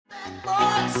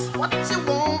boys, what you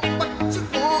want, what you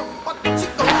want, what you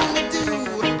gonna do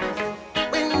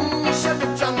when Chevy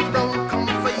John Brown come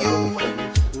for you?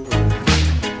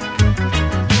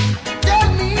 Tell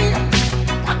me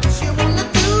what you wanna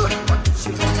do, what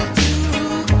you gonna do.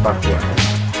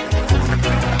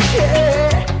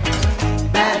 Yeah,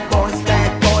 bad boys,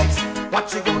 what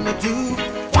you gonna do?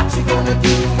 What you gonna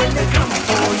do when they come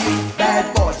for you? Bad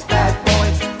boys,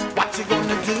 what you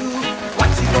gonna do?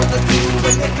 What you gonna do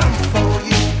when they come for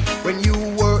you? When you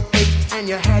were 8 and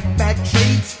you had bad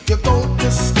traits, you go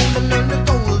to school and learn the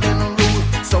golden rule.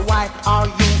 So why are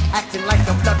you acting like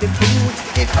a bloody fool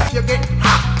if you get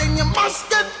hot?